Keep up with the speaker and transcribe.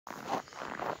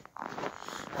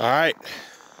Alright.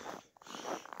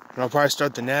 I'll probably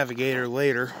start the Navigator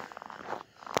later.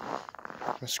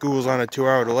 My school's on a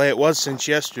 2-hour delay. It was since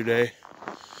yesterday.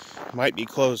 Might be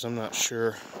closed, I'm not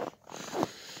sure.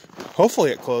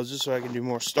 Hopefully it closes so I can do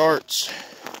more starts.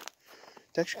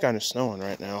 It's actually kind of snowing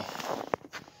right now.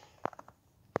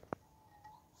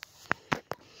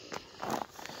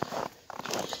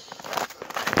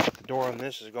 The door on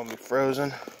this is going to be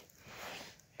frozen.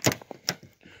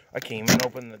 I can't even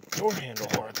open the door handle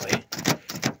hardly.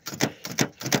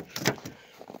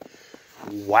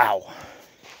 Wow.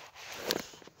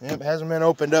 Yep, it hasn't been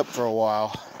opened up for a while.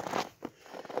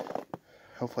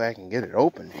 Hopefully I can get it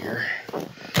opened here.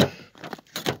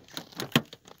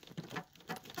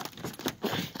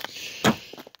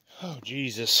 Oh,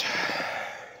 Jesus.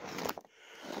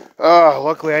 Oh,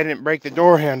 luckily I didn't break the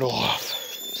door handle off.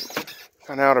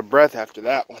 Kind of out of breath after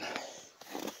that one.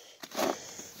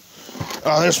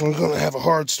 Oh, this one's going to have a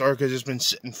hard start because it's been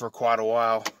sitting for quite a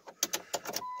while.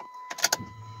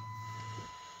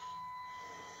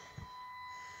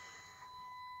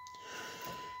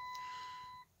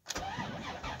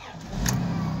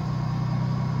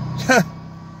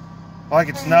 Like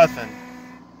it's nothing.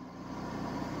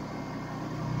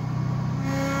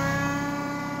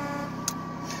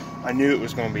 I knew it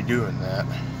was going to be doing that.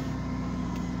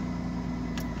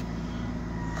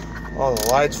 All the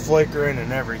lights flickering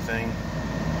and everything.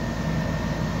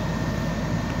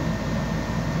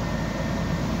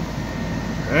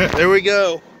 Alright, there we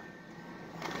go.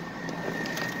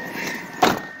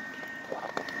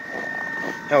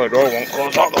 Now the door won't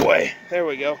close all the way. There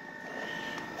we go.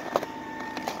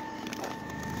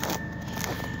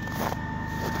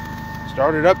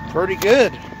 Started up pretty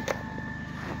good.